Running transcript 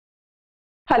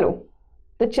Hello.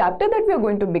 The chapter that we are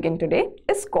going to begin today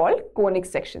is called conic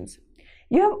sections.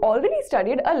 You have already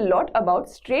studied a lot about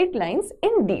straight lines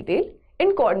in detail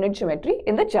in coordinate geometry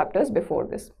in the chapters before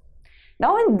this.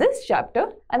 Now in this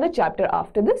chapter and the chapter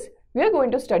after this, we are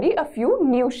going to study a few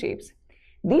new shapes.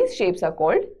 These shapes are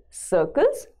called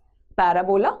circles,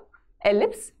 parabola,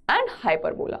 ellipse and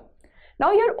hyperbola.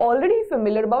 Now you are already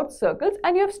familiar about circles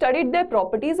and you have studied their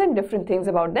properties and different things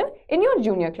about them in your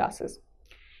junior classes.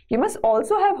 You must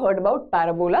also have heard about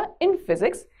parabola in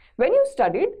physics when you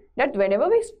studied that whenever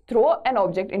we throw an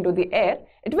object into the air,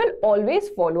 it will always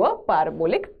follow a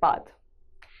parabolic path.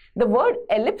 The word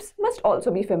ellipse must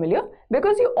also be familiar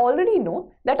because you already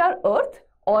know that our Earth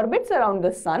orbits around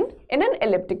the Sun in an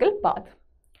elliptical path.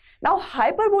 Now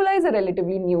hyperbola is a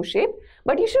relatively new shape,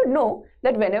 but you should know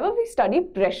that whenever we study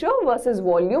pressure versus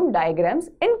volume diagrams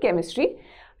in chemistry,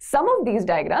 some of these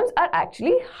diagrams are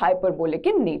actually hyperbolic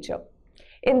in nature.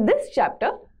 In this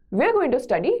chapter, we are going to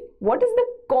study what is the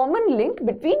common link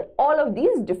between all of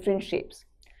these different shapes.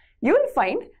 You will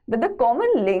find that the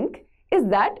common link is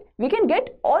that we can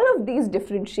get all of these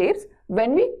different shapes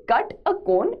when we cut a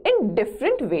cone in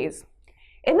different ways.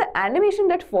 In the animation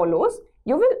that follows,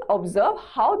 you will observe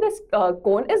how this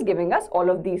cone is giving us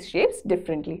all of these shapes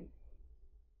differently.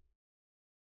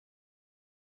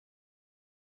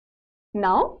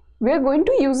 Now, we are going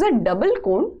to use a double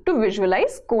cone to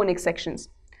visualize conic sections.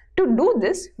 To do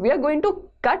this, we are going to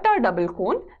cut our double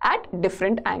cone at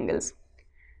different angles.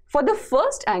 For the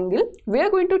first angle, we are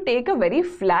going to take a very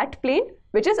flat plane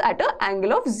which is at an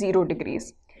angle of 0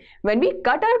 degrees. When we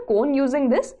cut our cone using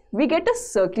this, we get a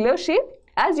circular shape.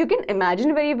 As you can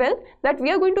imagine very well that we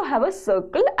are going to have a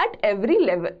circle at every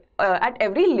level, at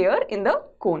every layer in the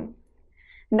cone.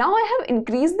 Now I have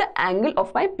increased the angle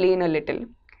of my plane a little.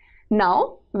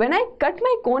 Now when I cut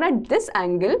my cone at this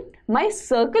angle, my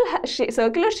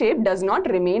circular shape does not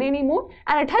remain anymore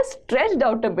and it has stretched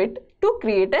out a bit to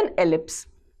create an ellipse.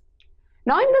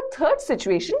 Now in the third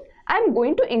situation, I am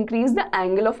going to increase the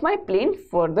angle of my plane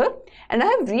further and I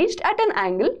have reached at an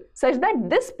angle such that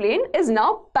this plane is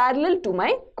now parallel to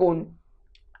my cone.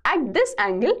 At this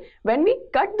angle, when we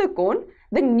cut the cone,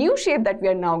 the new shape that we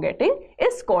are now getting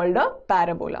is called a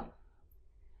parabola.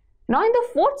 Now in the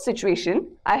fourth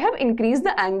situation, I have increased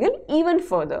the angle even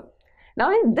further.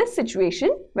 Now in this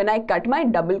situation, when I cut my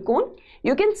double cone,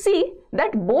 you can see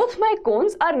that both my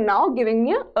cones are now giving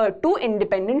me two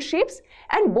independent shapes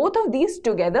and both of these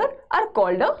together are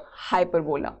called a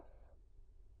hyperbola.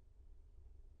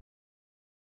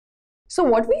 So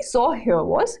what we saw here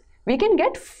was we can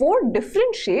get 4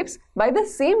 different shapes by the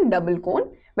same double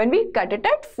cone when we cut it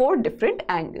at 4 different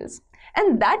angles.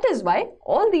 And that is why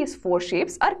all these 4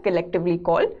 shapes are collectively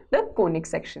called the conic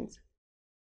sections.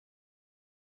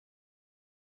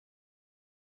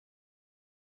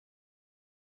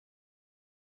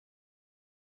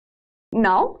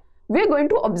 Now, we are going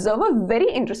to observe a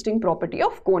very interesting property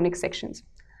of conic sections.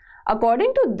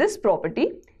 According to this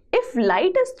property, if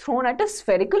light is thrown at a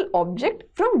spherical object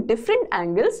from different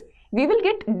angles, we will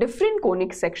get different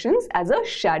conic sections as a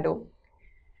shadow.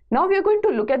 Now we are going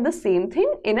to look at the same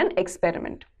thing in an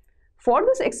experiment. For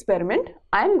this experiment,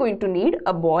 I am going to need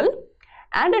a ball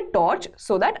and a torch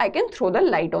so that I can throw the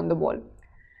light on the ball.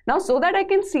 Now so that I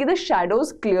can see the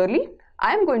shadows clearly,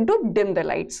 I am going to dim the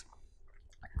lights.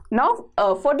 Now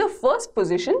for the first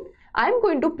position, I am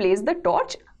going to place the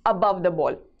torch above the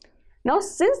ball. Now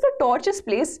since the torch is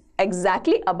placed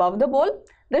exactly above the ball,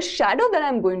 the shadow that I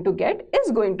am going to get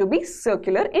is going to be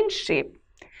circular in shape.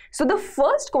 So the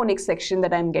first conic section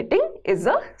that I am getting is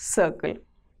a circle.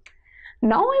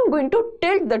 Now I am going to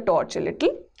tilt the torch a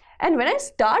little, and when I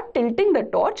start tilting the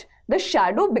torch, the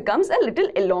shadow becomes a little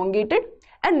elongated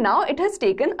and now it has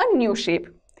taken a new shape.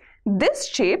 This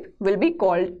shape will be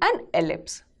called an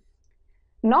ellipse.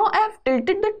 Now I have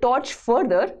tilted the torch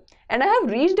further and I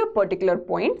have reached a particular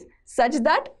point such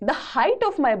that the height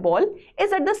of my ball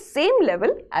is at the same level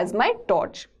as my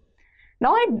torch.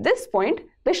 Now at this point,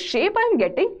 the shape I am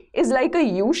getting is like a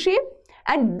U shape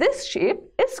and this shape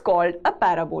is called a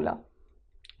parabola.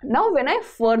 Now when I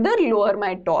further lower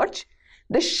my torch,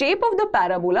 the shape of the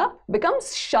parabola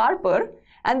becomes sharper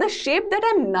and the shape that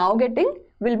I am now getting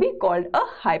will be called a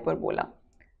hyperbola.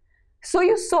 So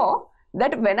you saw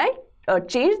that when I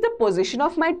changed the position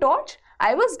of my torch,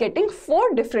 I was getting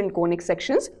 4 different conic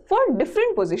sections for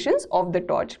different positions of the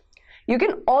torch. You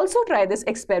can also try this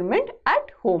experiment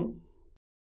at home.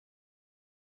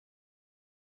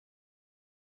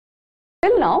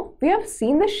 Till now, we have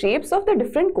seen the shapes of the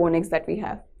different conics that we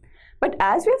have. But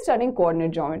as we are studying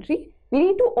coordinate geometry, we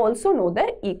need to also know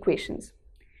their equations.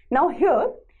 Now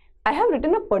here, I have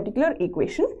written a particular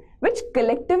equation which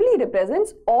collectively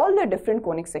represents all the different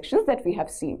conic sections that we have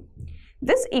seen.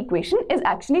 This equation is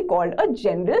actually called a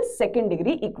general second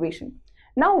degree equation.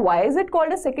 Now, why is it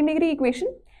called a second degree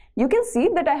equation? You can see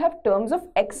that I have terms of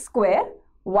x square,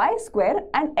 y square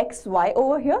and xy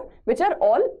over here, which are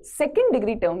all second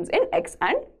degree terms in x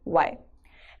and y.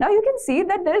 Now you can see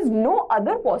that there is no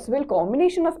other possible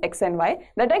combination of x and y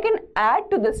that I can add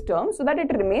to this term so that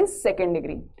it remains second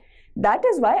degree. That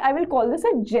is why I will call this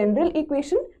a general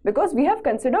equation, because we have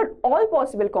considered all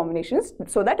possible combinations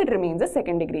so that it remains a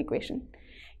second degree equation.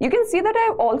 You can see that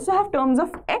I also have terms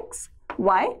of x,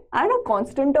 y and a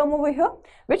constant term over here,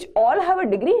 which all have a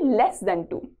degree less than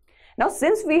 2. Now,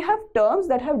 since we have terms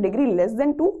that have degree less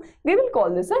than 2, we will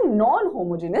call this a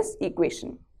non-homogeneous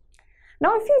equation.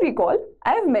 Now, if you recall,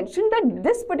 I have mentioned that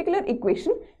this particular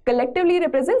equation collectively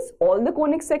represents all the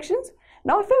conic sections.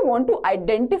 Now, if I want to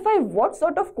identify what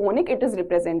sort of conic it is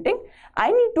representing,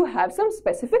 I need to have some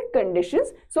specific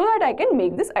conditions so that I can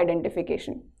make this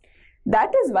identification.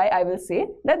 That is why I will say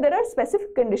that there are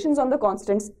specific conditions on the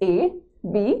constants a,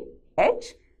 b,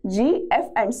 h, g, f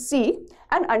and c,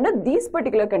 and under these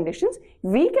particular conditions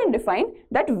we can define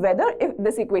that whether if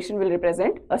this equation will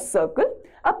represent a circle,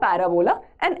 a parabola,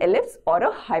 an ellipse or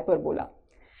a hyperbola.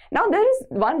 Now there is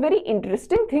one very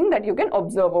interesting thing that you can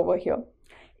observe over here.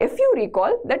 If you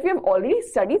recall that we have already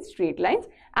studied straight lines,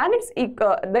 and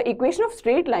the equation of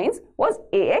straight lines was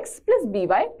ax plus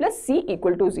by plus c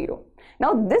equal to 0.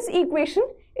 Now this equation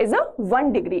is a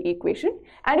 1 degree equation,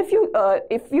 and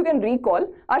if you can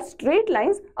recall, our straight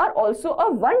lines are also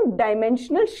a one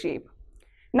dimensional shape.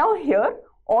 Now here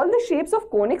all the shapes of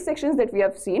conic sections that we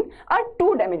have seen are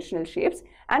two dimensional shapes,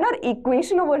 and our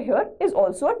equation over here is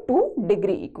also a 2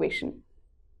 degree equation.